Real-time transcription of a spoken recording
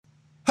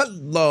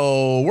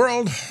Hello,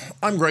 world.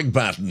 I'm Greg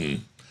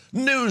Patton.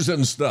 News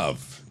and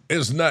stuff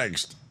is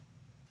next.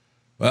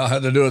 Well, I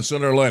had to do it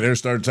sooner or later.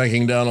 Start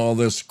taking down all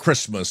this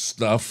Christmas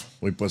stuff.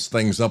 We put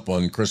things up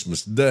on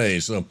Christmas Day,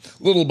 so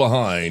a little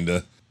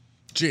behind.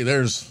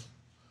 There's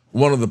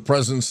one of the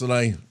presents that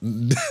I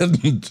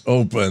didn't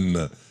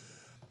open.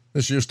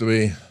 This used to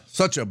be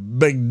such a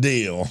big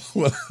deal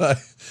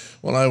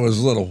when I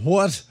was little.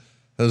 What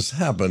has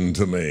happened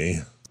to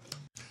me?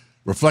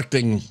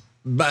 Reflecting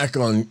back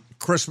on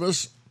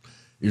Christmas,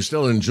 you're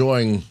still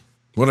enjoying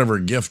whatever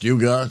gift you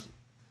got?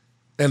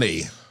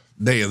 Any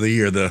day of the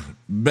year, the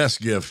best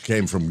gift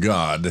came from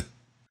God.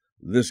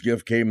 This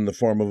gift came in the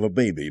form of a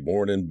baby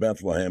born in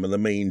Bethlehem in the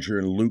manger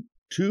in Luke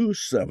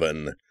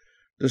 2:7.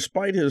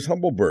 Despite his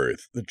humble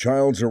birth, the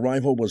child's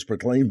arrival was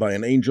proclaimed by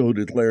an angel who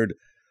declared,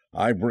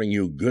 "I bring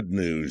you good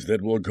news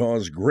that will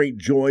cause great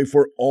joy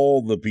for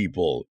all the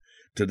people.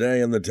 Today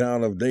in the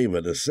town of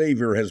David, a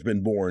Savior has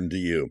been born to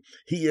you.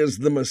 He is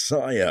the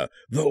Messiah,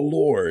 the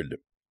Lord."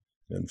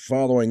 And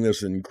following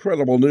this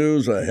incredible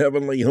news, a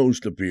heavenly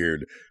host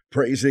appeared,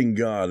 praising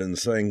God and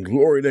saying,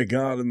 "Glory to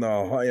God in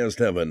the highest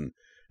heaven,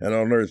 and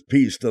on earth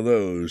peace to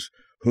those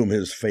whom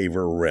his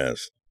favor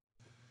rests."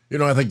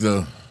 I think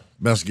the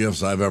best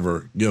gifts I've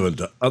ever given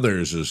to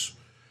others is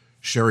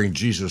sharing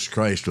Jesus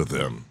Christ with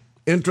them.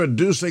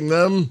 Introducing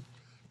them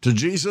to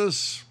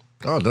Jesus.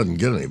 Oh, it doesn't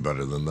get any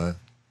better than that.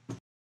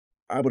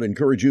 I would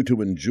encourage you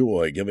to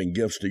enjoy giving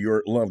gifts to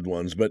your loved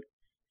ones, but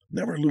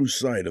never lose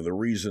sight of the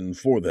reason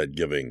for that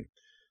giving.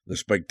 The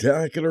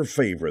spectacular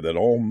favor that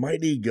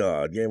Almighty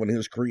God gave in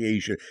his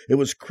creation, it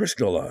was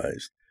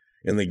crystallized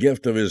in the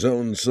gift of his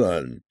own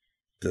Son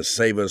to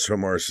save us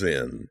from our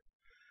sin.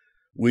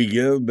 We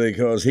give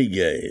because he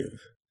gave.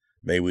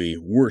 May we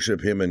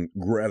worship him in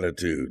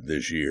gratitude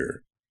this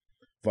year.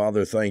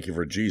 Father, thank you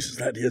for Jesus.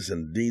 That is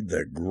indeed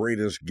the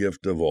greatest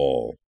gift of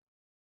all.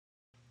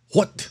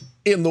 What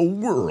in the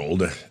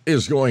world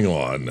is going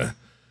on?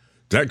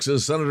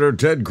 Texas Senator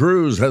Ted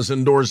Cruz has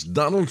endorsed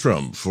Donald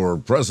Trump for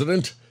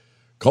president,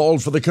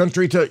 called for the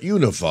country to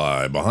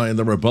unify behind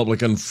the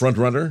Republican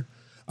frontrunner.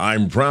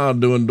 "I'm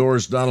proud to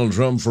endorse Donald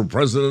Trump for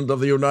president of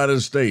the United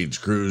States,"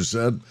 Cruz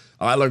said.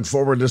 "I look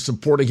forward to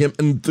supporting him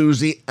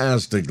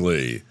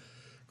enthusiastically."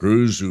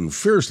 Cruz, who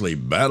fiercely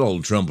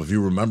battled Trump, if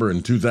you remember,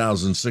 in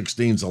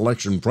 2016's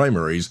election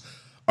primaries,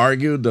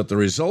 argued that the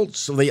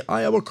results of the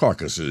Iowa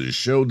caucuses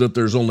showed that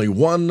there's only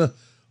one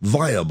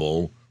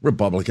viable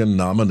Republican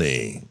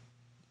nominee.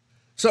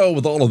 So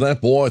with all of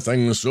that, boy,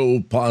 things so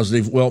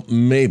positive, well,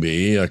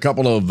 maybe a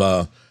couple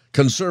of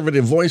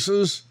conservative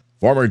voices.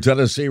 Former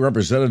Tennessee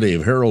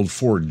Representative Harold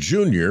Ford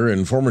Jr.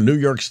 and former New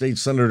York State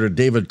Senator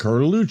David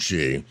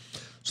Carlucci.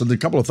 So the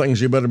couple of things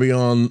you better be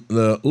on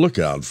the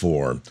lookout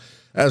for.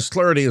 As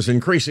clarity is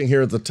increasing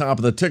here at the top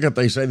of the ticket,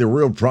 they say the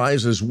real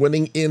prize is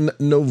winning in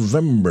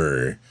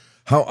November.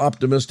 How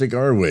optimistic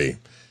are we?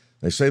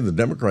 They say the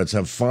Democrats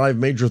have 5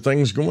 major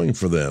things going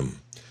for them.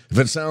 If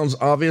it sounds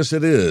obvious,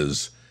 it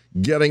is.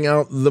 Getting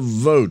out the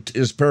vote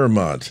is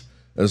paramount.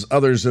 As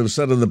others have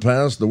said in the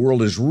past, the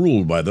world is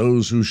ruled by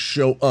those who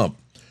show up.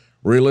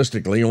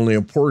 Realistically, only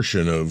a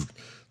portion of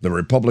the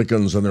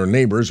Republicans and their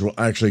neighbors will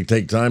actually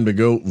take time to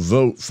go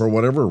vote for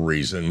whatever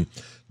reason.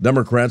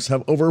 Democrats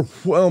have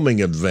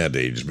overwhelming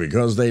advantage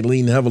because they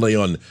lean heavily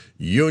on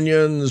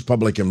unions,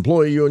 public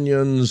employee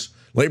unions,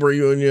 labor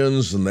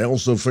unions, and they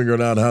also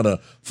figured out how to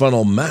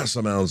funnel mass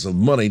amounts of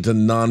money to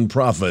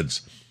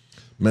nonprofits,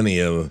 many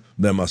of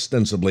them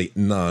ostensibly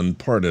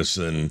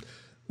nonpartisan.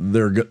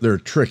 They're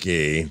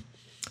tricky.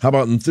 How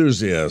about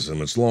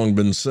enthusiasm? It's long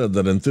been said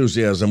that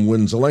enthusiasm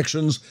wins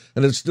elections,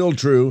 and it's still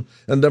true,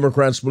 and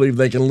Democrats believe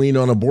they can lean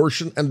on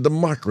abortion and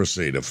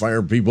democracy to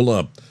fire people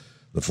up.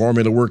 The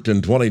formula worked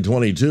in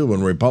 2022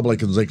 when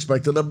Republicans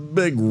expected a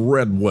big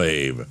red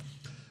wave.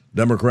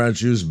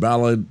 Democrats used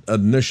ballot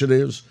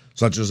initiatives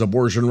such as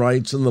abortion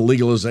rights and the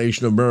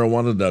legalization of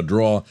marijuana to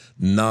draw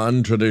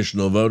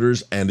non-traditional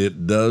voters, and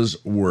it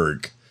does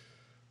work.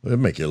 It'll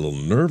make you a little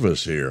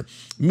nervous here.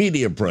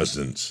 Media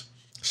presence.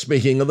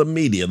 Speaking of the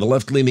media, the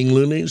left-leaning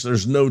loonies,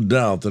 there's no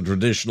doubt the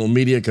traditional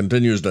media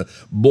continues to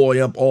buoy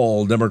up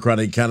all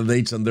Democratic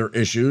candidates and their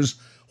issues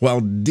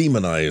while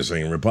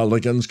demonizing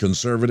Republicans,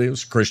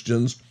 conservatives,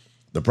 Christians.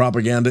 The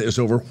propaganda is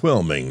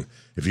overwhelming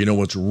if you know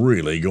what's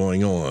really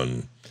going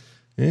on.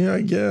 Yeah,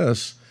 I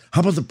guess.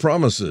 How about the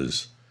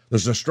promises?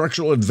 There's a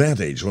structural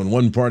advantage when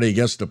one party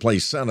gets to play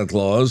Santa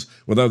Claus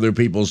with other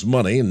people's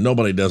money, and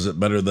nobody does it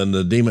better than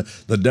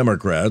the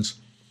Democrats,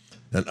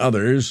 and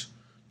others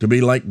to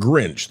be like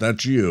Grinch.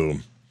 That's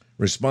you.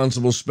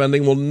 Responsible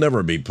spending will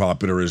never be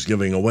popular as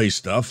giving away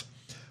stuff.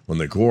 When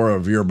the core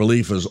of your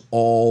belief is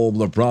all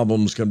the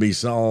problems can be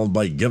solved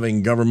by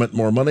giving government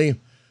more money,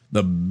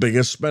 the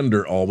biggest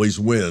spender always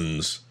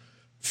wins.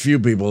 Few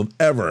people have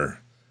ever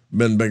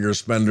been bigger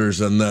spenders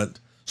than that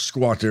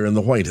squatter in the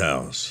White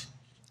House.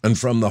 And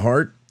from the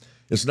heart,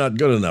 it's not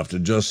good enough to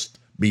just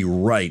be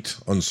right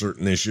on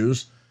certain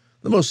issues.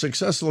 The most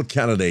successful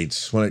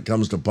candidates when it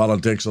comes to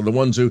politics are the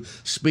ones who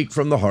speak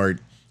from the heart,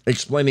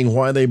 explaining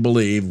why they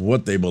believe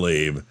what they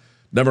believe.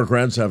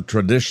 Democrats have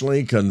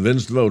traditionally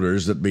convinced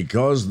voters that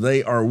because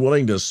they are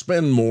willing to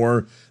spend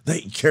more,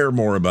 they care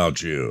more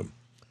about you.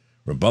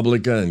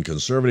 Republican and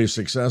conservative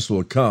success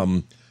will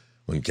come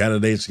when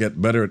candidates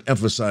get better at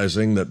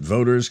emphasizing that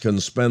voters can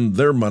spend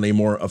their money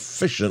more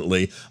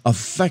efficiently,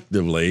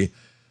 effectively,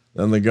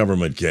 than the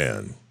government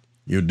can.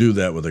 You do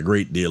that with a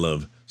great deal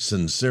of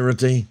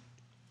sincerity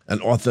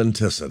and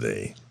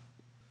authenticity.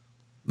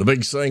 The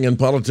big saying in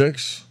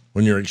politics,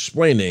 when you're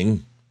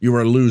explaining, you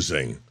are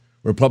losing.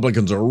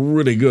 Republicans are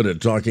really good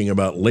at talking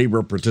about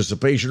labor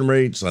participation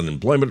rates,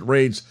 unemployment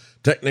rates,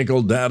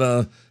 technical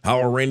data, how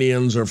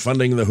Iranians are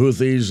funding the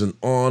Houthis, and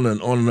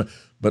on,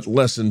 but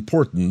less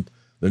important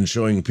than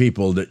showing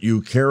people that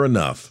you care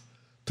enough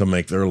to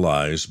make their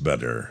lives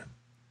better.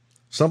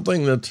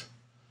 Something that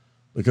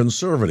the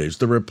conservatives,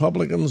 the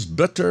Republicans,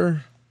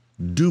 better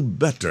do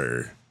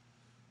better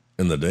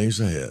in the days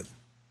ahead.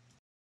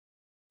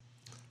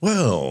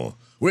 Well,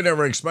 we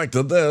never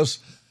expected this.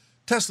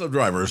 Tesla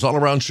drivers all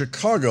around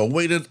Chicago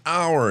waited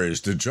hours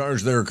to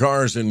charge their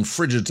cars in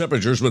frigid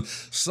temperatures, with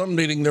some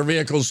needing their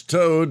vehicles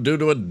towed due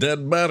to a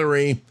dead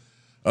battery.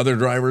 Other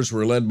drivers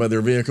were led by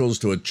their vehicles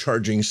to a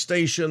charging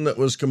station that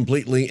was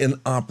completely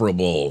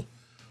inoperable.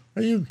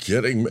 Are you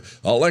kidding me?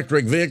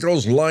 Electric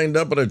vehicles lined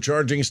up at a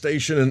charging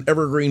station in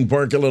Evergreen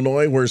Park,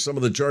 Illinois, where some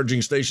of the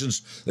charging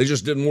stations, they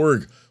just didn't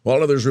work,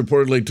 while others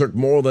reportedly took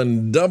more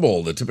than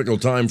double the typical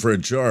time for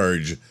a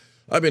charge.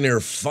 I've been here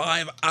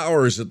 5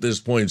 hours at this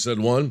point, said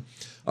one.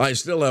 I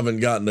still haven't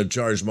gotten to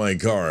charge my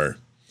car.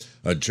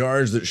 A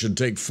charge that should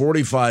take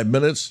 45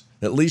 minutes,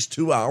 at least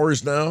 2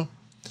 hours now?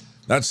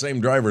 That same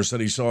driver said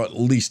he saw at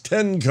least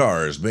 10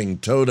 cars being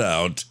towed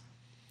out.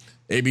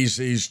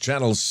 ABC's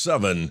Channel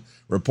 7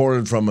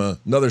 reported from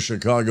another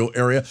Chicago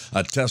area,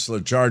 a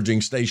Tesla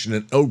charging station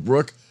in Oak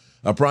Brook.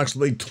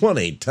 Approximately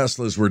 20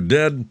 Teslas were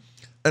dead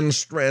and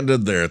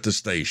stranded there at the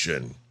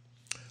station.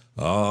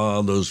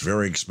 Ah, those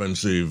very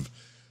expensive,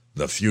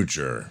 the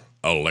future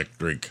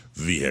electric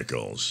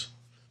vehicles.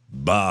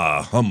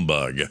 Bah,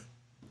 humbug.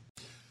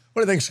 What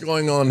do you think's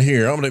going on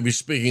here? I'm going to be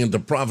speaking at the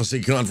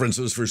prophecy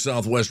conferences for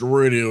Southwest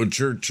Radio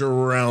Church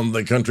around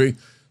the country,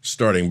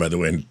 starting, by the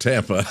way, in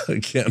Tampa. I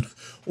can't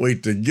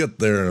wait to get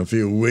there in a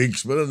few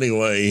weeks. But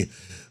anyway,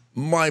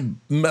 my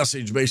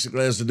message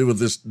basically has to do with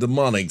this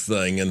demonic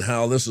thing and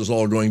how this is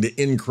all going to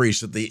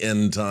increase at the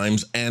end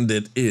times, and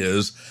it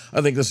is.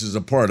 I think this is a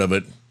part of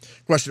it.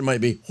 Question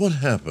might be, what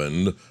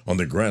happened on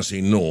the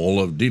grassy knoll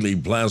of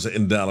Dealey Plaza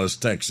in Dallas,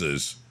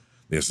 Texas?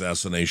 The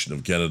assassination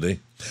of Kennedy?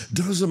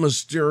 Does a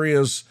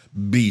mysterious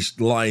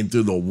beast lie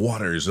through the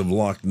waters of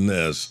Loch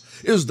Ness?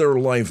 Is there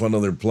life on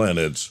other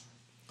planets?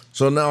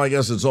 So now I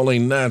guess it's only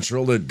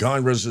natural that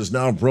Congress is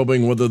now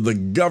probing whether the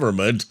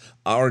government,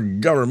 our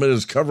government,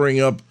 is covering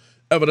up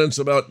evidence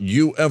about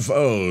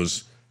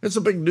UFOs. It's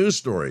a big news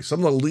story.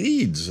 Some of the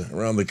leads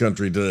around the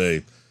country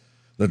today.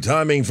 The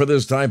timing for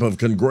this type of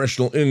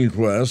congressional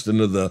inquest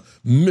into the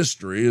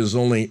mystery is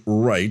only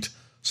right.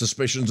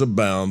 Suspicions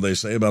abound, they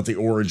say, about the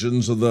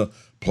origins of the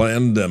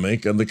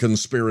pandemic and the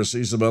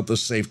conspiracies about the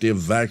safety of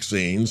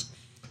vaccines.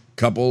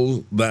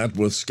 Couple that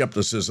with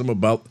skepticism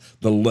about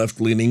the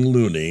left-leaning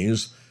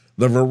loonies,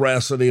 the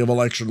veracity of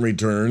election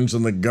returns,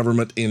 and the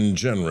government in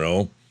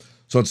general.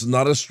 So it's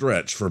not a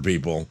stretch for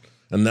people.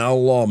 And now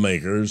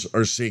lawmakers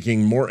are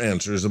seeking more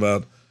answers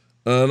about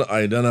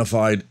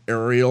unidentified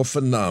aerial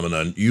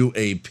phenomenon,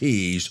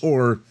 UAPs,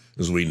 or,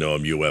 as we know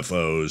them,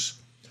 UFOs.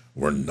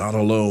 We're not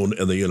alone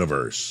in the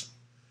universe.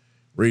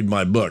 Read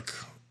my book,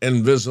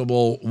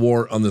 Invisible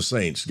War on the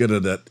Saints. Get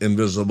it at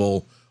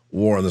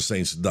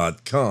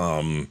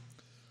invisiblewaronthesaints.com.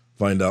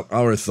 Find out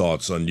our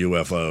thoughts on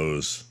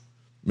UFOs.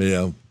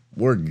 Yeah,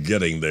 we're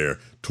getting there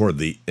toward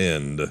the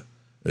end,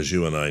 as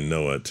you and I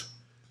know it.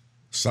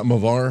 Some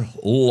of our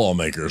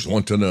lawmakers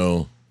want to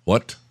know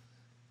what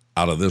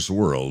out of this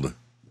world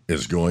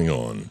is going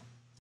on.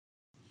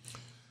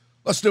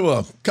 Let's do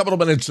a couple of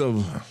minutes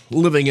of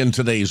living in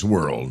today's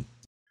world.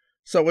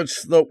 So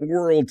it's the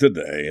world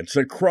today. It's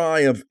a cry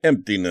of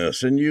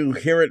emptiness, and you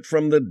hear it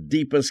from the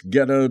deepest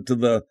ghetto to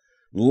the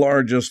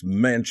largest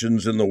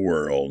mansions in the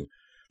world.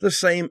 The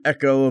same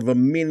echo of a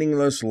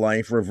meaningless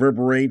life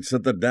reverberates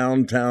at the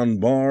downtown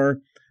bar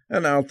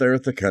and out there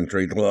at the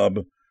country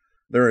club.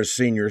 There are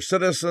senior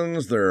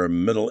citizens, there are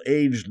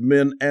middle-aged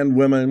men and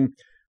women,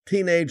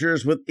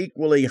 teenagers with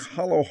equally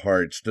hollow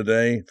hearts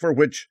today, for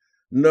which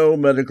no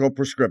medical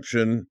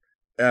prescription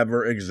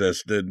ever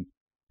existed.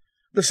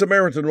 The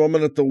Samaritan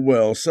woman at the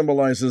well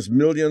symbolizes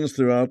millions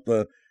throughout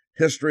the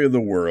history of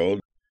the world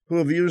who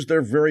have used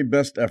their very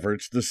best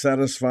efforts to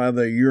satisfy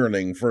their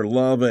yearning for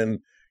love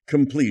and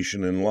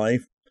completion in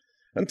life.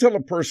 Until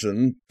a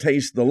person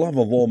tastes the love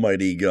of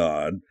Almighty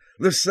God,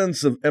 this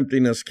sense of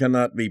emptiness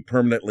cannot be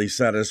permanently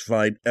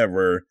satisfied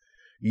ever.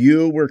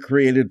 You were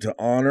created to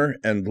honor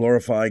and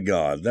glorify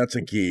God. That's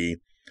a key.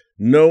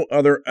 No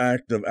other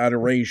act of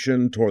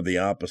adoration toward the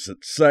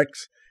opposite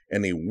sex,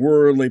 any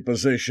worldly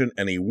position,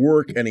 any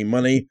work, any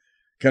money,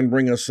 can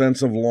bring a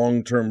sense of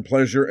long-term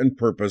pleasure and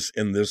purpose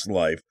in this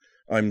life.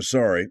 I'm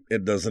sorry,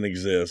 it doesn't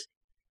exist.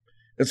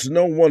 It's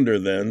no wonder,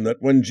 then, that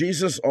when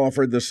Jesus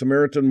offered the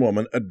Samaritan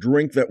woman a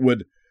drink that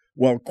would,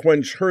 well,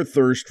 quench her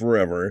thirst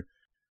forever,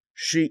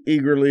 she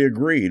eagerly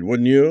agreed,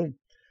 wouldn't you?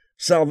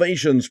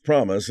 Salvation's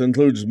promise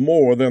includes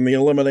more than the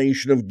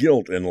elimination of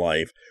guilt in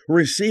life.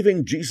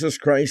 Receiving Jesus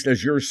Christ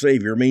as your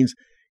Savior means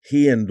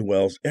He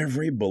indwells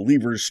every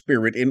believer's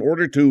spirit in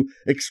order to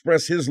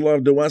express His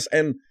love to us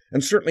and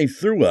certainly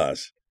through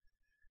us.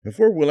 If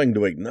we're willing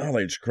to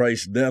acknowledge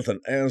Christ's death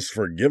and ask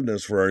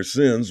forgiveness for our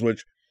sins,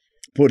 which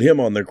put Him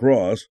on the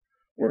cross,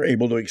 we're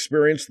able to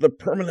experience the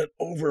permanent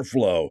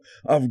overflow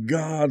of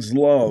God's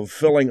love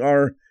filling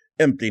our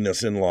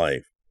emptiness in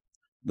life.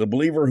 The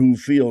believer who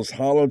feels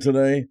hollow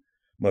today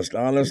must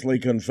honestly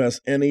confess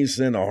any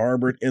sin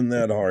harbored in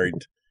that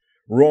heart.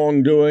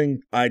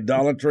 Wrongdoing,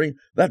 idolatry,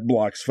 that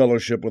blocks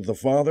fellowship with the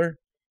Father.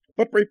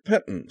 But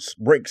repentance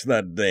breaks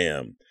that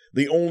dam.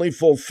 The only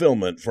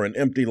fulfillment for an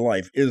empty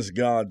life is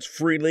God's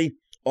freely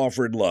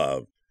offered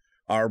love.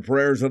 Our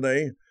prayer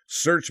today: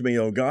 search me,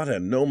 O God,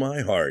 and know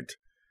my heart.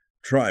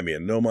 Try me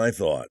and know my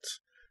thoughts.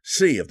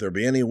 See if there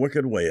be any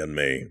wicked way in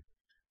me,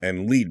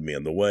 and lead me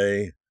in the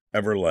way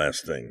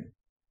everlasting.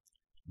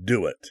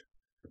 Do it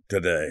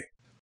today.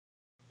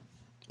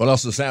 What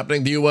else is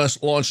happening? The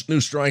U.S. launched new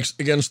strikes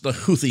against the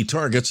Houthi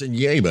targets in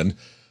Yemen.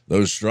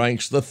 Those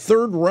strikes, the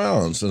third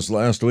round since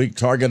last week,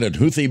 targeted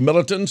Houthi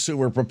militants who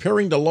were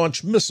preparing to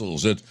launch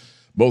missiles at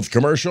both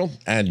commercial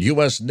and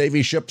U.S.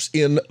 Navy ships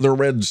in the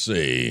Red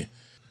Sea.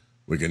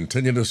 We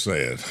continue to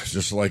say it,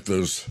 just like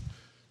those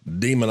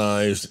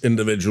demonized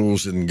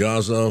individuals in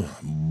Gaza,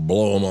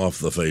 blow them off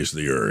the face of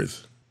the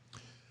earth.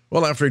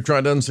 Well, after he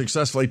tried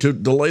unsuccessfully to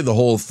delay the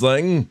whole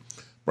thing,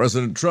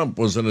 President Trump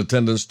was in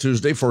attendance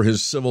Tuesday for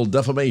his civil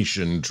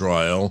defamation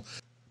trial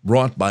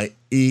brought by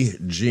E.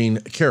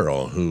 Jean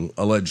Carroll, who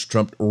alleged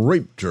Trump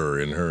raped her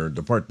in her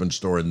department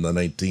store in the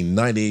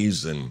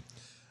 1990s, and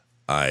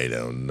I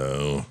don't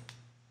know.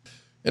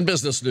 In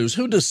business news,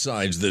 who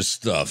decides this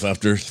stuff?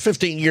 After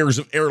 15 years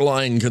of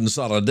airline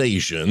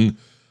consolidation,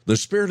 the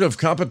spirit of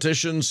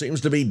competition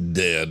seems to be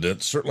dead.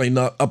 It's certainly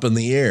not up in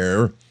the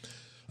air.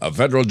 A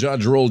federal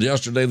judge ruled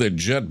yesterday that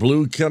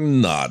JetBlue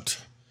cannot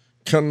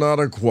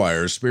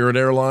acquire Spirit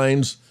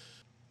Airlines,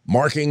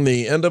 marking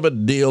the end of a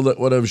deal that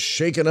would have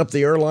shaken up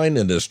the airline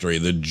industry.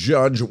 The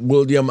judge,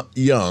 William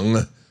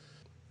Young,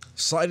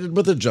 sided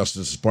with the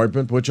Justice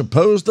Department, which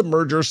opposed the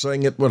merger,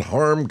 saying it would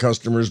harm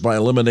customers by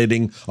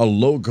eliminating a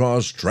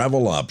low-cost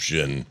travel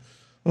option.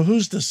 Well,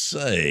 who's to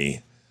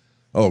say?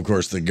 Oh, of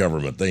course, the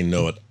government. They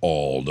know it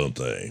all, don't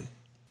they?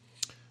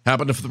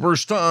 Happened for the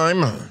first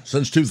time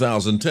since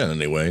 2010,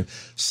 anyway.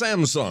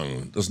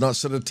 Samsung does not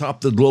sit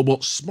atop the global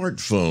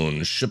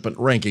smartphone shipment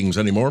rankings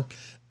anymore.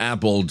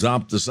 Apple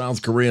topped the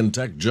South Korean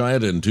tech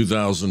giant in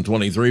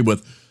 2023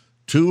 with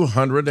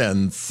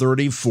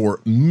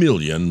 234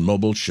 million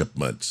mobile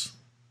shipments.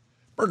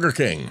 Burger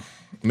King,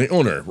 the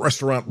owner,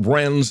 Restaurant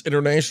Brands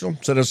International,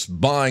 said it's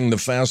buying the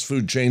fast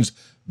food chain's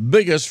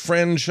biggest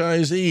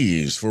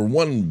franchisees for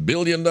 $1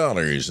 billion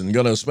and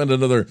going to spend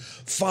another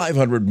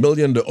 $500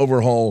 million to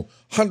overhaul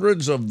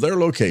hundreds of their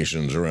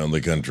locations around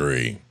the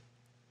country.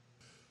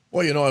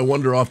 Well, I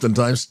wonder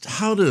oftentimes,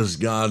 how does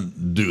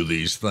God do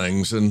these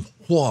things and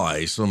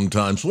why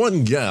sometimes?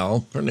 One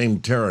gal, her name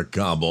Tara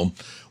Cobble,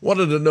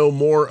 wanted to know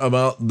more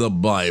about the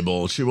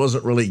Bible. She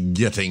wasn't really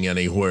getting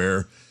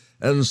anywhere.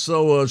 And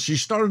so she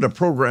started a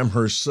program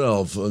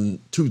herself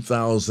in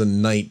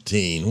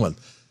 2019.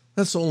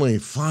 That's only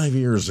 5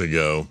 years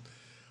ago,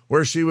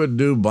 where she would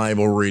do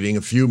Bible reading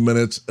a few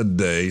minutes a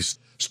day,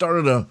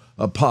 started a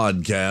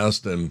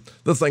podcast, and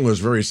the thing was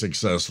very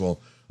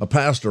successful. A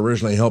pastor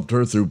originally helped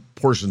her through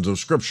portions of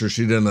Scripture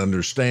she didn't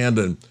understand,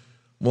 and,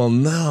 well,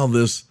 now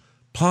this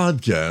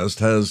podcast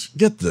has,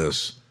 get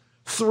this,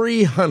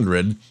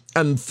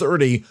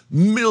 330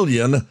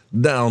 million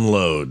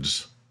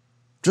downloads.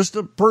 Just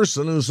a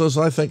person who says,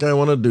 I think I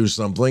want to do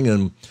something,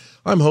 and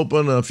I'm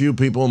hoping a few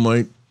people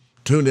might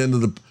tune into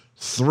the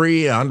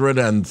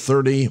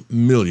 330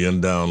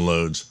 million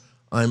downloads.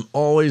 I'm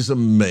always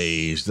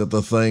amazed at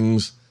the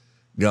things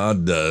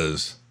God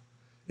does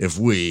if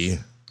we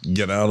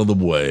get out of the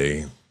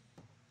way.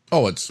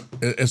 Oh, it's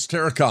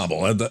Tara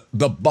Cobble,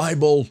 the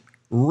Bible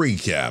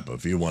recap,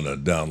 if you want to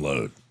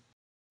download.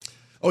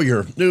 Oh,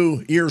 your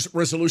New Year's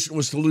resolution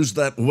was to lose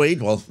that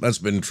weight? Well, that's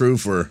been true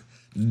for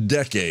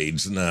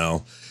decades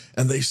now.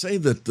 And they say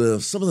that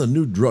some of the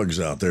new drugs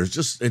out there,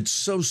 it's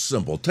so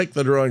simple. Take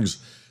the drugs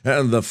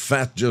and the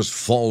fat just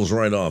falls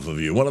right off of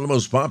you. One of the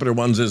most popular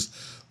ones is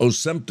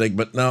Ozempic,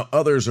 but now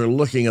others are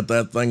looking at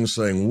that thing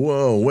saying,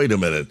 whoa, wait a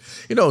minute.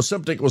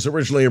 Ozempic was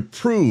originally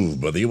approved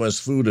by the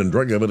U.S. Food and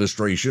Drug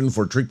Administration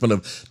for treatment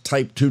of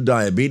type 2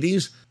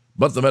 diabetes,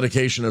 but the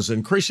medication has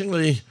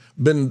increasingly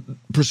been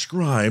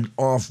prescribed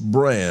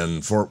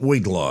off-brand for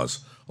weight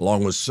loss,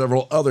 along with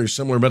several other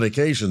similar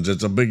medications.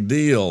 It's a big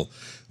deal.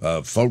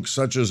 Folks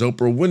such as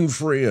Oprah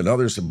Winfrey and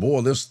others say,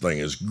 boy, this thing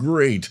is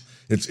great.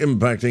 It's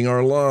impacting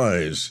our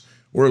lives.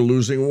 We're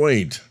losing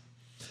weight.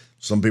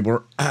 Some people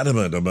are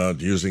adamant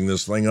about using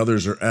this thing.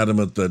 Others are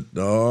adamant that,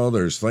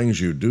 there's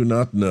things you do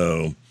not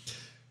know.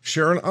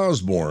 Sharon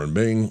Osbourne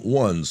being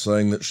one,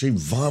 saying that she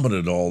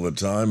vomited all the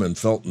time and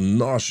felt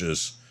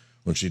nauseous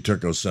when she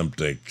took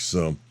Ozempic.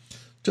 So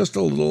just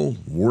a little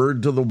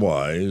word to the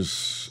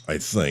wise, I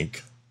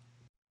think.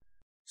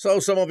 So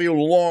some of you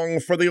long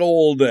for the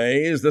old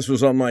days. This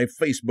was on my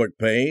Facebook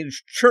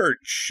page.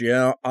 Church,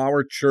 yeah,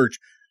 our church.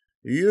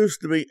 It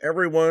used to be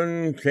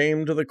everyone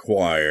came to the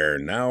choir.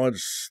 Now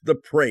it's the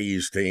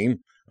praise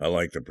team. I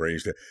like the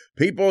praise team.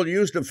 People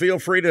used to feel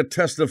free to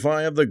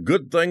testify of the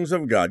good things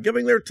of God,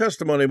 giving their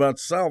testimony about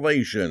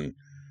salvation.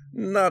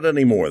 Not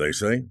anymore, they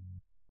say.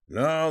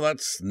 No,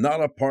 that's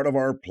not a part of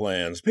our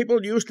plans.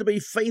 People used to be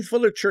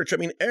faithful to church. I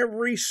mean,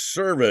 every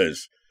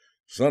service.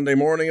 Sunday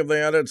morning if they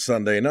had it,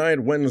 Sunday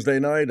night, Wednesday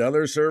night,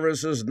 other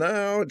services.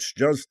 Now it's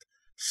just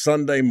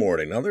Sunday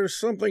morning. Now there's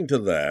something to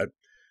that.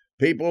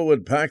 People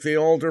would pack the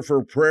altar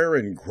for prayer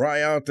and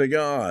cry out to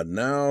God.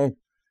 Now,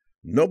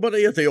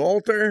 nobody at the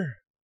altar?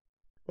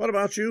 What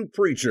about you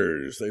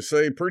preachers? They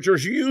say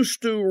preachers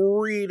used to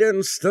read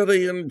and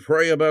study and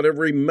pray about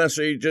every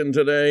message, and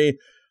today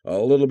a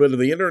little bit of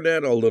the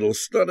internet, a little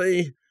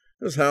study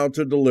is how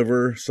to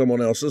deliver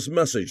someone else's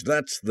message.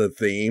 That's the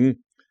theme.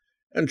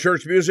 And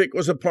church music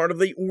was a part of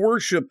the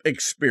worship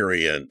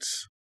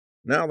experience.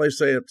 Now they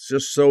say it's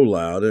just so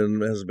loud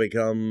and has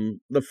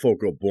become the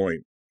focal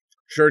point.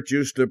 Church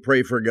used to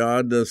pray for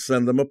God to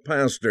send them a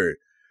pastor.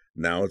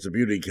 Now it's a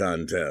beauty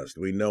contest.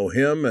 We know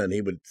him, and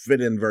he would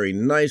fit in very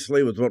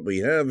nicely with what we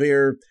have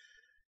here,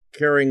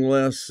 caring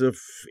less if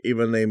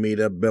even they meet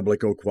a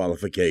biblical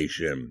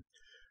qualification.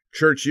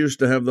 Church used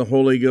to have the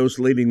Holy Ghost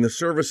leading the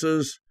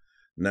services.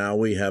 Now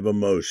we have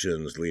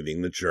emotions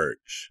leading the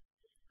church.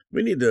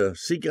 We need to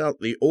seek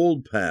out the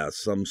old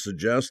paths, some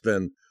suggest,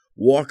 and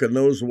walk in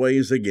those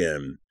ways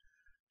again.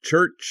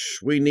 Church,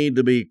 we need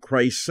to be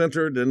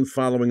Christ-centered and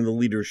following the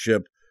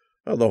leadership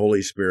of the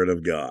Holy Spirit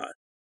of God.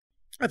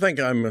 I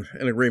think I'm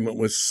in agreement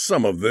with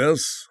some of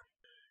this.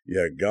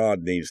 Yeah,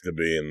 God needs to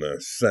be in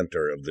the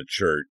center of the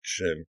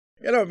church. And,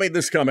 I've made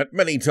this comment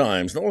many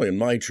times, not only in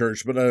my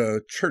church,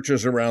 but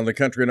churches around the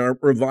country in our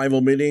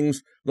revival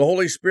meetings. The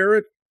Holy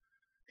Spirit,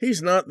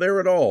 he's not there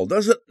at all,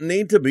 doesn't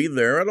need to be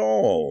there at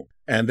all.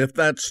 And if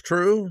that's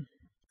true,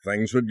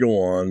 things would go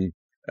on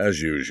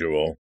as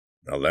usual.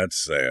 Now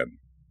that's sad.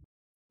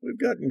 We've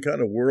gotten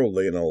kind of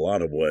worldly in a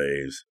lot of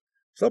ways.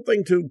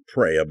 Something to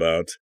pray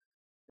about.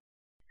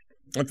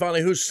 And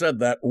finally, who said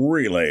that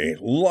really?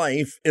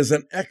 Life is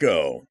an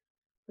echo.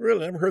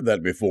 Really, I've heard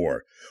that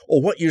before. Oh,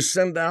 what you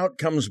send out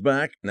comes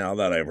back. Now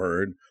that I've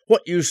heard.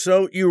 What you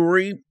sow, you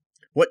reap.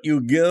 What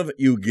you give,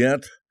 you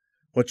get.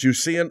 What you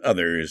see in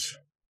others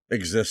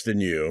exists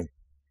in you.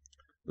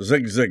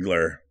 Zig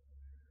Ziglar.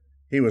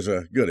 He was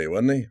a goodie,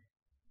 wasn't he?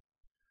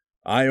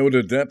 I owed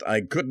a debt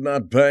I could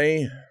not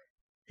pay.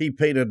 He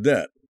paid a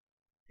debt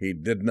he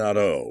did not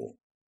owe.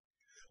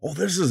 Oh,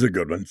 this is a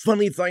good one.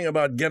 Funny thing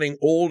about getting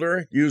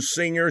older, you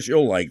seniors,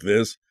 you'll like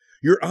this.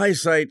 Your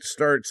eyesight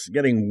starts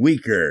getting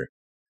weaker,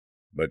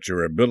 but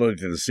your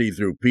ability to see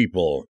through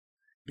people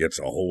gets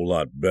a whole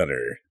lot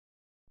better.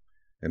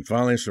 And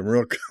finally, some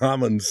real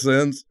common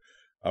sense.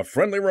 A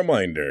friendly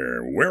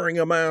reminder, wearing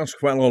a mask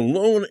while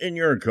alone in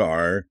your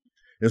car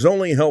is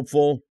only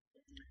helpful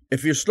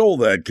if you stole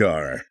that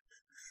car.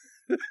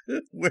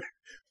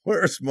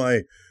 Where's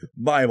my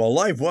Bible?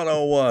 Life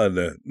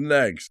 101.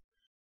 Next.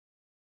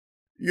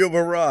 You've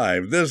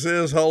arrived. This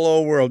is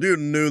Hello World. You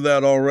knew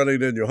that already,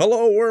 didn't you?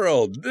 Hello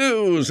World.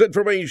 News,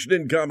 information,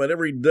 and comment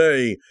every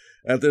day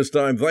at this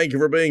time. Thank you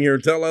for being here.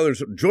 Tell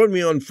others. Join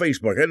me on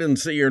Facebook. I didn't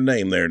see your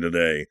name there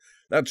today.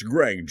 That's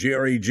Greg,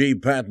 G-R-E-G,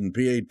 Patton,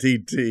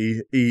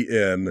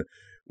 P-A-T-T-E-N.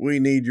 We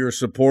need your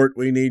support.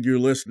 We need you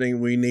listening.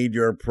 We need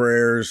your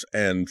prayers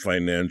and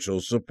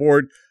financial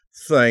support.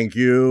 Thank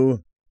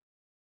you.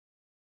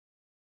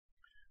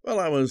 Well,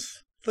 I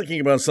was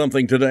thinking about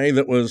something today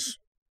that was,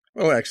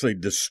 actually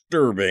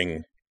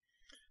disturbing.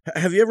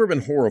 Have you ever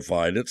been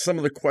horrified at some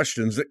of the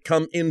questions that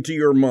come into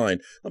your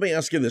mind? Let me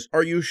ask you this.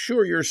 Are you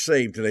sure you're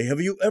saved today? Have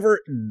you ever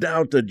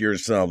doubted your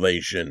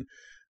salvation?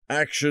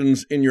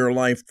 Actions in your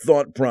life,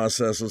 thought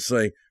processes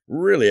say,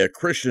 really, a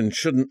Christian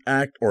shouldn't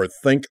act or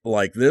think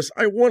like this.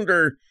 I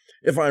wonder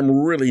if I'm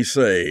really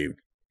saved.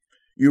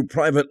 You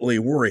privately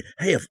worry,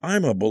 hey, if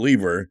I'm a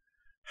believer,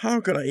 how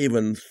could I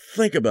even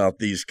think about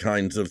these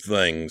kinds of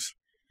things?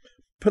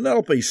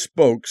 Penelope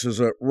Spokes is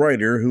a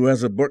writer who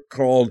has a book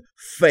called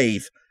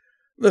Faith,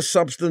 the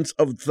Substance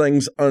of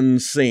Things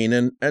Unseen,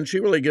 and she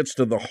really gets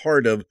to the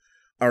heart of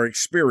our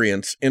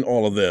experience in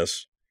all of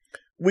this.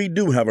 We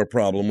do have a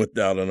problem with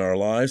doubt in our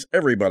lives.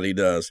 Everybody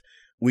does.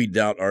 We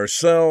doubt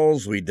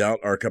ourselves. We doubt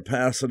our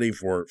capacity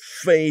for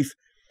faith.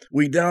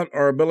 We doubt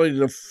our ability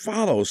to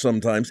follow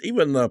sometimes,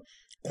 even the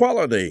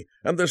quality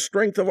and the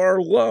strength of our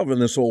love in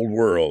this old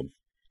world.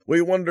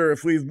 We wonder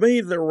if we've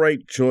made the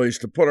right choice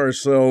to put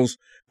ourselves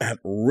at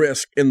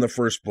risk in the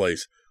first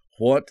place.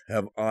 What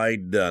have I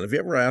done? Have you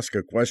ever asked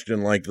a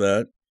question like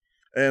that?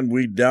 And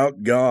we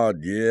doubt God.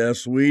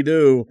 Yes, we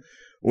do.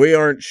 We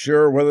aren't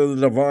sure whether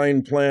the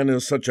divine plan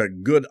is such a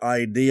good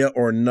idea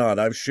or not.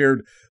 I've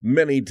shared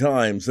many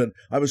times that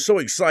I was so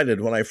excited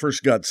when I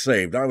first got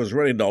saved. I was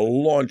ready to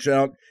launch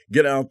out,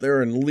 get out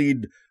there and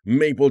lead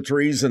maple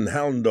trees and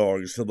hound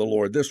dogs to the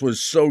Lord. This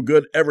was so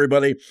good.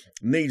 Everybody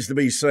needs to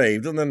be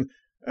saved. And then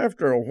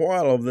after a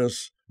while of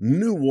this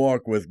new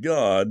walk with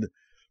God,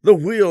 the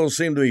wheels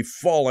seemed to be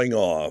falling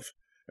off.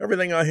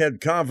 Everything I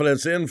had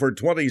confidence in for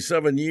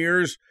 27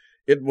 years,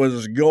 it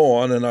was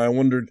gone, and I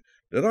wondered,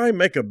 did I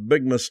make a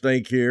big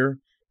mistake here?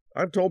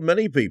 I've told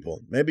many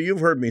people, maybe you've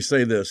heard me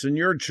say this in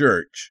your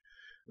church.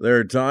 There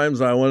are times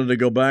I wanted to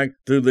go back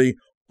to the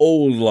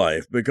old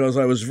life because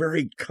I was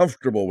very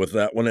comfortable with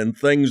that one and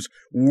things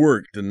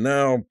worked. And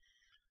now,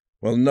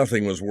 well,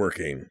 nothing was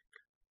working.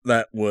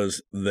 That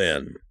was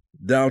then.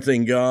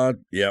 Doubting God?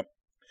 Yep.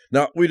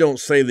 Now, we don't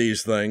say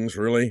these things,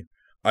 really.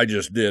 I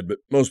just did, but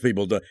most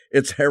people do.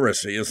 It's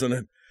heresy, isn't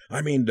it?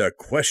 I mean, to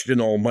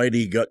question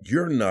Almighty God.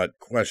 You're not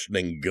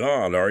questioning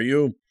God, are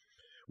you?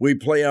 We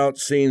play out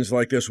scenes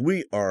like this.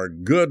 We are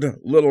good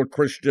little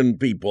Christian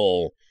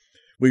people.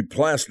 We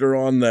plaster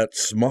on that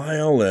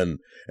smile and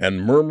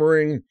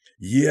murmuring,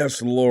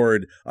 yes,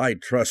 Lord, I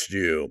trust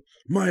you.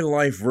 My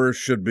life verse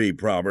should be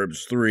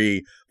Proverbs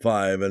 3,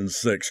 5, and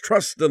 6.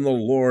 Trust in the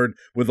Lord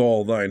with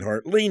all thine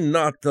heart. Lean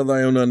not to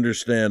thy own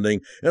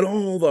understanding. In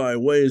all thy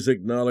ways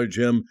acknowledge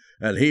him,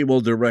 and he will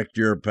direct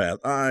your path.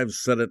 I've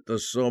said it to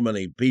so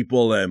many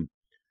people, and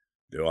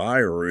do I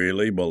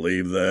really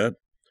believe that?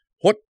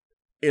 What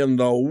in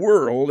the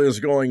world is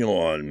going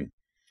on?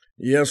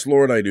 Yes,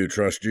 Lord, I do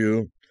trust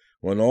you.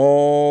 When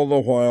all the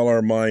while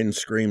our mind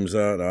screams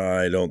out,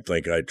 I don't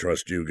think I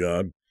trust you,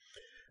 God.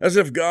 As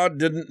if God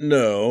didn't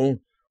know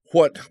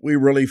what we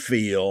really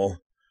feel.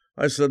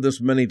 I said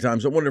this many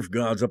times. I wonder if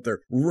God's up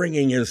there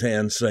wringing his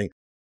hands saying,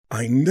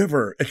 I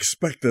never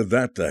expected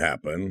that to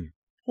happen.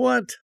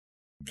 What?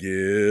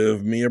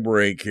 Give me a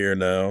break here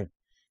now.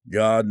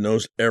 God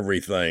knows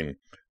everything.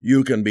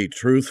 You can be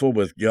truthful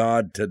with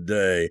God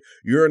today.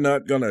 You're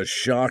not going to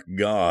shock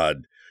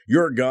God.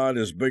 Your God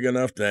is big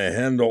enough to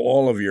handle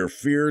all of your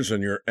fears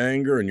and your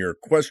anger and your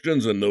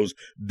questions and those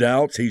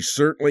doubts. He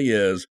certainly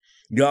is.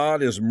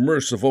 God is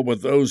merciful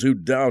with those who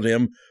doubt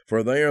him,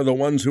 for they are the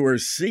ones who are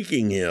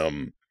seeking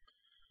him.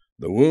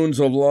 The wounds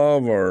of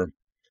love are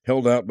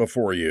held out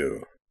before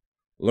you.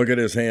 Look at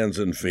his hands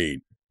and feet.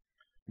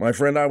 My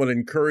friend, I would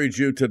encourage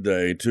you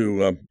today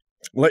to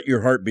let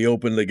your heart be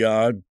open to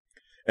God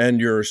and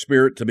your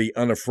spirit to be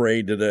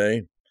unafraid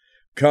today.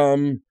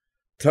 Come,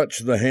 touch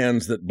the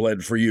hands that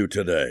bled for you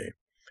today.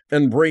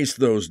 Embrace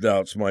those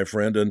doubts, my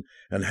friend, and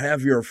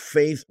have your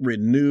faith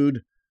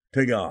renewed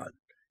to God.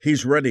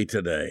 He's ready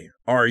today.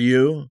 Are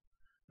you?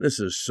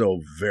 This is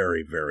so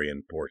very, very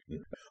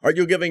important. Are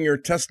you giving your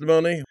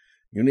testimony?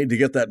 You need to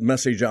get that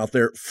message out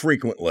there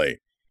frequently.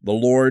 The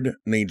Lord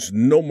needs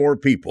no more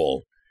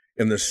people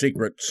in the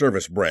Secret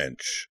Service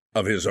branch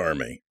of his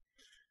army.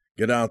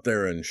 Get out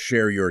there and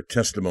share your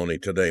testimony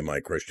today,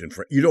 my Christian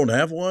friend. You don't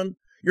have one?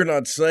 You're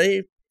not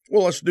saved?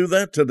 Well, let's do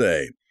that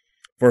today.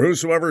 For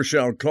whosoever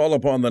shall call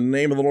upon the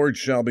name of the Lord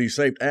shall be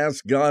saved.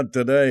 Ask God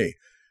today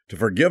to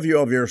forgive you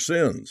of your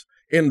sins.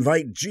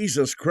 Invite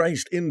Jesus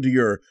Christ into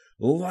your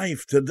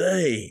life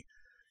today.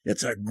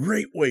 It's a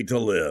great way to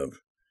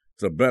live.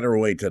 It's a better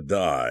way to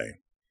die.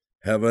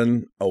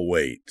 Heaven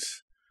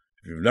awaits.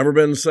 If you've never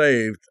been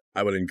saved,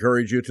 I would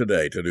encourage you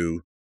today to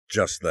do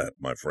just that,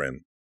 my friend.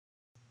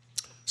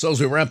 So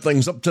as we wrap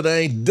things up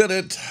today, did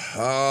it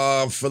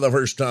for the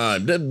first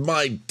time. Did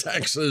my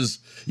taxes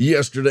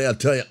yesterday. I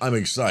tell you, I'm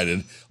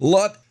excited. A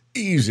lot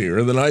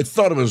easier than I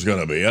thought it was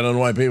going to be. I don't know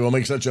why people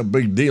make such a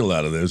big deal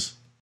out of this.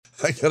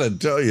 I got to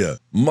tell you,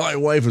 my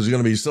wife is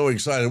going to be so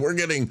excited. We're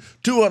getting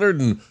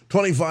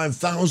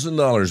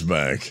 $225,000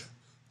 back.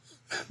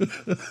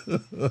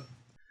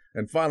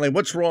 And finally,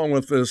 what's wrong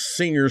with this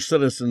senior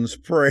citizen's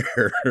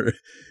prayer?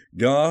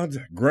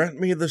 God, grant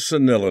me the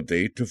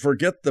senility to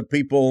forget the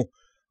people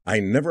I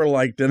never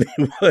liked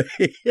anyway,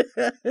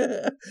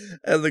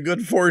 and the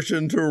good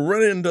fortune to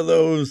run into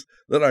those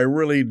that I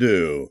really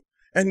do,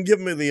 and give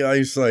me the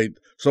eyesight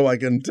so I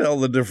can tell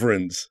the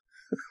difference.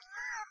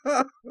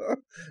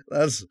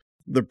 That's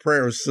the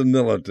prayer of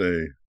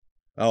senility.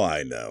 Oh,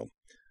 I know.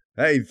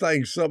 Hey,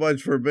 thanks so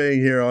much for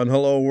being here on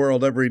Hello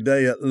World every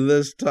day at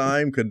this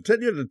time.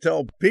 Continue to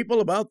tell people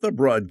about the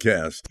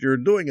broadcast. You're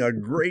doing a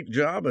great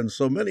job, and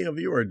so many of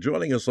you are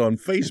joining us on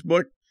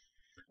Facebook.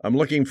 I'm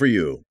looking for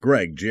you,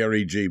 Greg,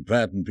 G-R-E-G,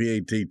 Patton,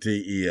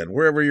 P-A-T-T-E-N.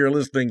 Wherever you're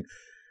listening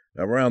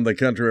around the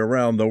country,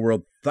 around the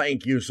world,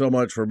 thank you so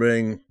much for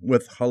being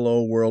with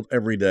Hello World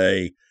every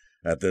day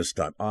at this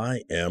time.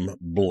 I am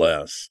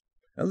blessed.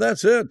 And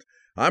that's it.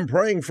 I'm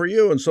praying for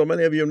you, and so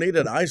many of you need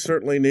it. I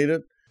certainly need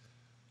it.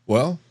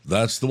 Well,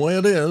 that's the way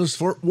it is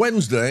for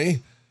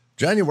Wednesday,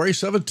 January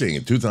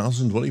 17th,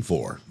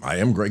 2024. I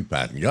am Greg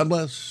Patton. God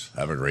bless.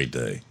 Have a great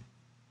day.